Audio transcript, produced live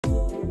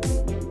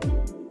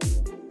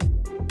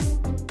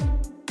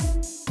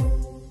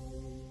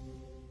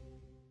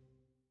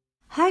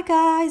Hi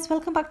guys,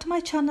 welcome back to my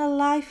channel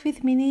Life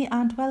with Mini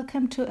and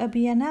welcome to a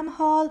B&M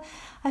haul.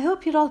 I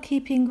hope you're all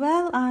keeping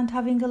well and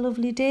having a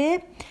lovely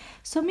day.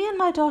 So me and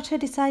my daughter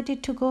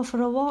decided to go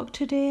for a walk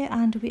today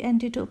and we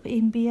ended up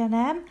in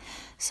B&M.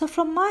 So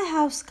from my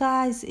house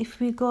guys, if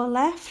we go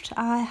left,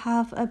 I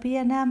have a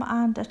B&M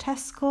and a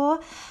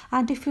Tesco,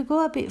 and if we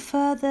go a bit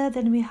further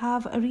then we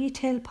have a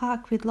retail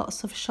park with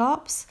lots of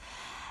shops.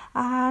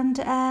 And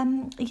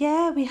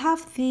yeah, we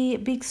have the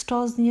big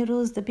stores near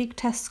us, the big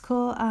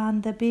Tesco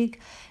and the big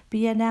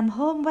B&M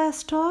homeware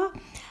store.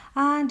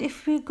 And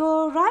if we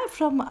go right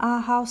from our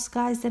house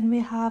guys, then we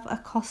have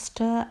a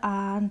Costa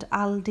and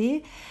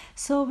Aldi.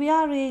 So we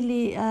are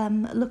really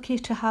lucky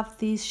to have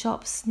these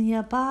shops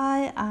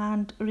nearby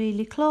and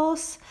really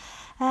close.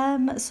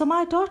 So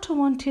my daughter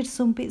wanted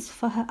some bits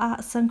for her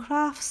arts and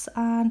crafts,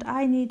 and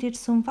I needed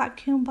some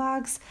vacuum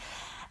bags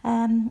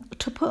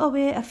to put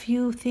away a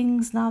few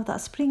things now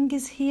that spring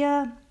is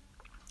here.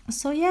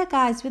 So yeah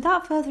guys,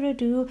 without further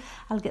ado,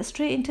 I'll get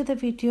straight into the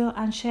video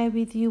and share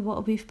with you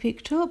what we've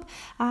picked up,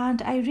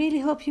 and I really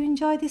hope you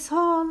enjoy this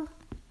haul.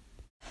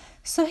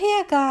 So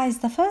here guys,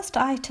 the first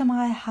item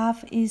I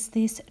have is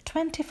this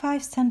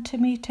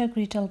 25cm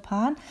griddle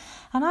pan,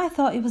 and I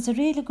thought it was a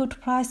really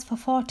good price for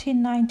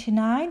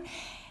 $14.99.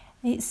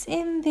 It's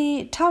in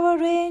the tower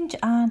range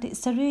and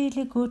it's a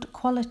really good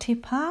quality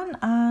pan,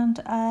 and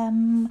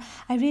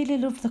I really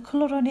love the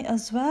colour on it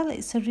as well.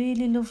 It's a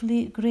really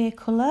lovely grey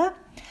colour.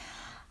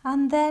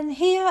 And then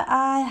here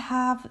I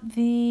have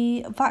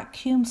the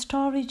vacuum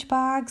storage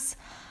bags,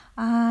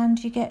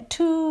 and you get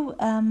two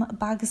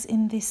bags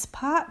in this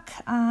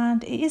pack,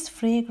 and it is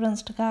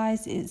fragranced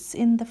guys. It's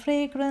in the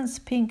fragrance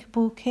pink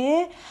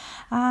bouquet,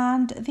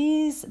 and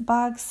these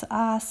bags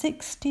are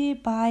 60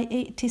 by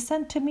 80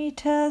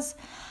 centimeters.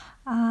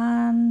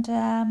 And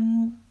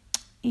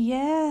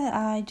yeah,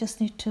 I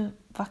just need to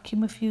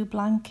vacuum a few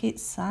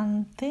blankets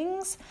and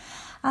things.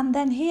 And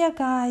then here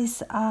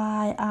guys,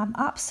 I am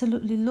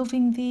absolutely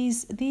loving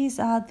these. These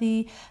are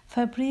the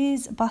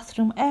Febreze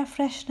bathroom air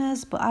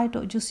fresheners, but I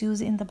don't just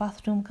use it in the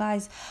bathroom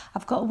guys.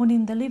 I've got one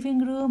in the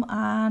living room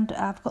and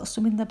I've got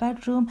some in the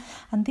bedroom,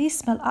 and these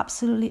smell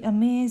absolutely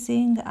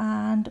amazing,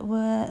 and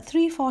were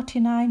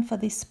 $3.49 for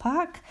this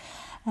pack.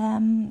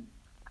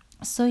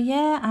 So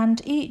yeah,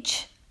 and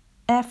each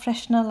air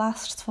freshener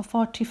lasts for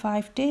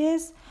 45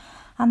 days.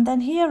 And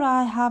then here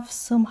I have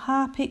some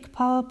Harpic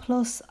Power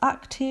Plus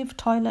Active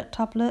Toilet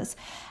Tablets,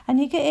 and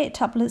you get 8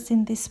 tablets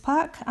in this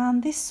pack,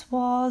 and this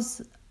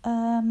was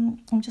I'm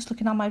just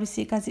looking at my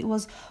receipt guys, it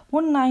was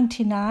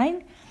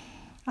 $1.99.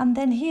 And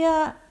then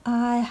here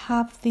I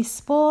have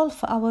this bowl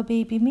for our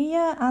baby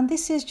Mia, and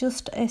this is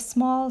just a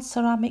small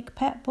ceramic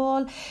pet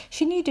bowl.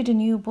 She needed a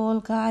new bowl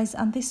guys,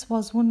 and this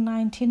was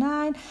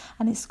 $1.99,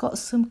 and it's got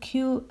some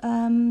cute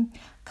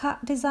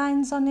cat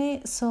designs on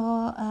it, so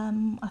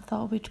I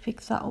thought we'd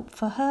pick that up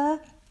for her.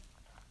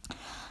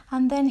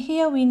 And then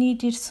here we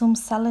needed some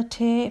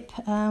sellotape.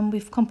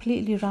 We've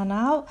completely run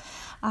out,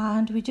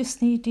 and we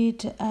just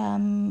needed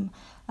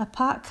a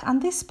pack,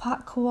 and this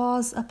pack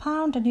was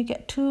 £1, and you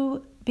get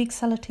 2 big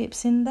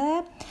sellotapes in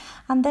there.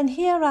 And then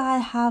here I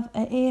have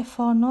a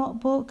A4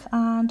 notebook,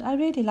 and I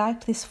really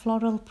liked this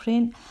floral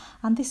print,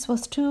 and this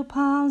was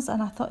 £2,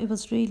 and I thought it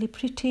was really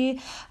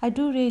pretty. I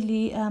do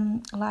really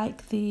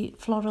like the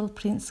floral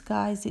prints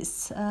guys.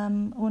 It's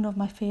one of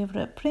my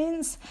favorite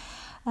prints.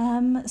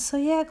 So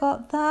yeah,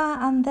 got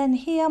that. And then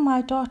here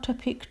my daughter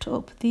picked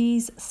up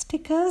these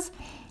stickers,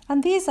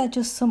 and these are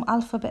just some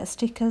alphabet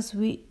stickers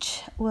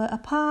which were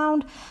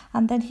 £1.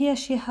 And then here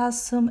she has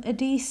some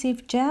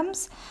adhesive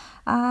gems,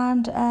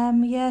 and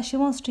yeah, she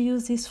wants to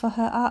use this for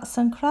her arts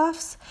and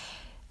crafts.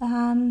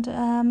 And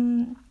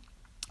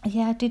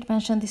yeah, I did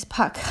mention this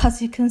pack,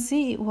 as you can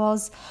see it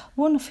was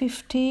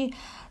 $1.50.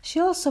 She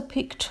also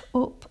picked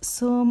up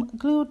some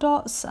glue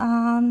dots,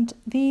 and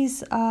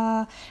these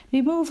are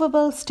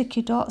removable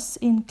sticky dots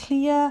in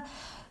clear.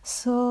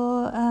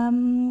 So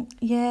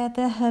yeah,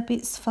 they're her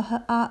bits for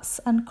her arts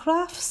and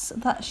crafts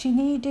that she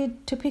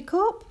needed to pick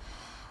up.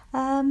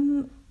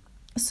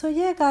 So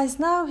yeah guys,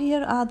 now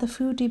here are the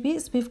foodie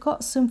bits. We've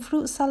got some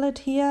fruit salad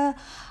here,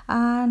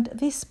 and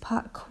this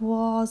pack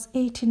was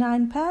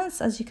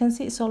 89p. As you can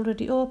see, it's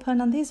already open,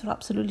 and these are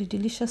absolutely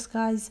delicious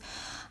guys.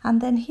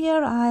 And then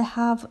here I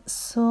have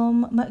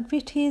some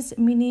McVitie's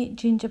mini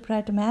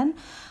gingerbread men,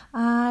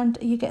 and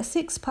you get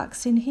 6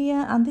 packs in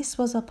here, and this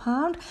was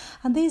 £1,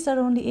 and these are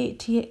only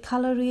 88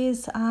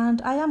 calories,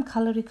 and I am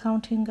calorie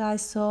counting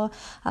guys, so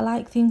I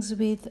like things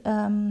with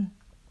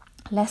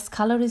less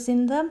calories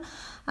in them.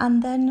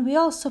 And then we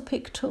also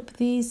picked up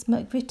these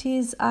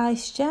McVitie's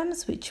ice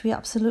gems, which we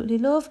absolutely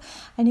love,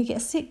 and you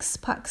get 6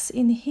 packs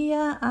in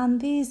here, and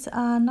these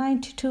are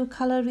 92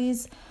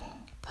 calories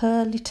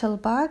per little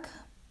bag.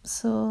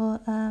 So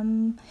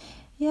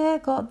yeah,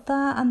 got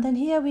that. And then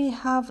here we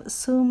have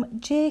some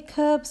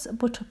Jacob's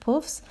butter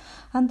puffs,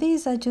 and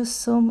these are just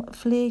some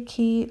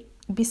flaky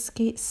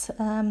biscuits.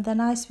 They're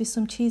nice with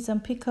some cheese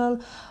and pickle,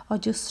 or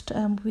just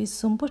with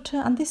some butter,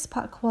 and this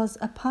pack was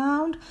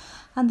 £1.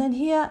 And then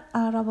here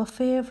are our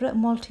favourite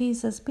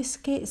Maltesers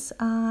biscuits,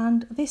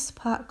 and this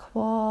pack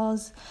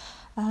was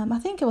I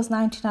think it was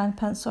 99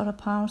 pence or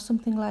 £1,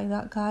 something like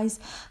that, guys.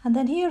 And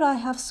then here I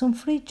have some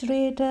Fridge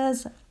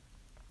Raiders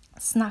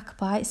snack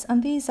bites,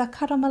 and these are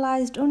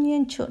caramelized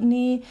onion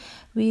chutney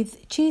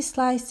with cheese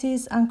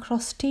slices and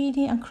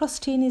crostini, and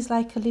crostini is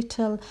like a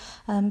little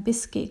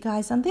biscuit,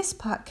 guys, and this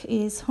pack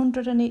is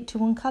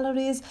 181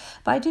 calories,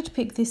 but I did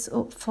pick this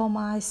up for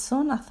my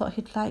son. I thought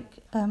he'd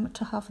like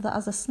to have that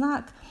as a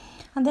snack.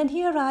 And then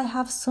here I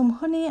have some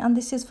honey, and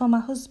this is for my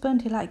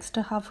husband. He likes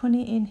to have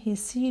honey in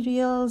his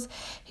cereals,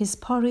 his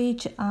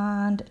porridge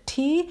and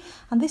tea,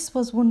 and this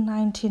was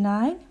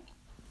 £1.99.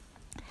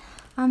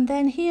 And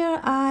then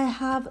here I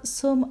have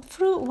some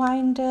fruit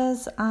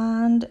winders,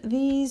 and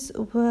these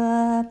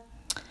were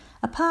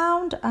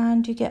 £1,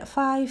 and you get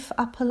 5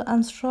 apple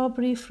and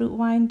strawberry fruit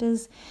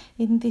winders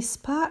in this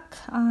pack.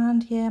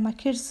 And yeah, my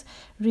kids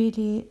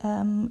really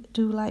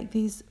do like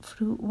these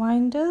fruit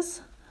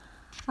winders.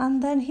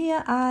 And then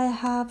here I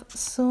have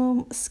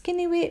some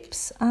Skinny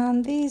Whips,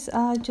 and these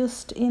are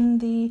just in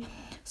the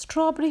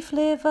strawberry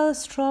flavour,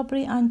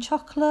 strawberry and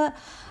chocolate,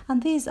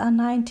 and these are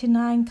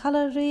 99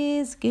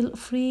 calories,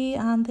 guilt-free,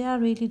 and they are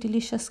really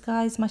delicious,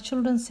 guys. My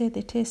children say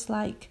they taste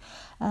like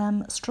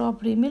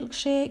strawberry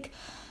milkshake.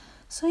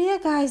 So yeah,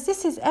 guys,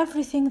 this is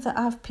everything that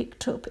I've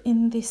picked up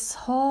in this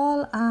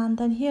haul, and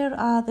then here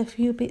are the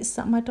few bits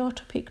that my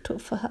daughter picked up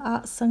for her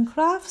arts and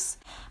crafts.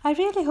 I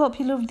really hope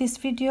you loved this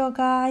video,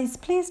 guys.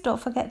 Please don't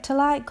forget to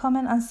like,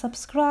 comment and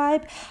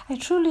subscribe. I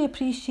truly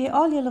appreciate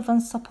all your love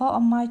and support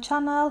on my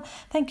channel.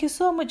 Thank you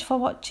so much for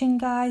watching,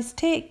 guys.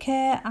 Take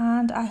care,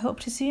 and I hope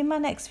to see you in my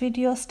next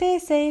video. Stay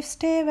safe,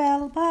 stay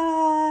well,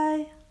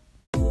 bye.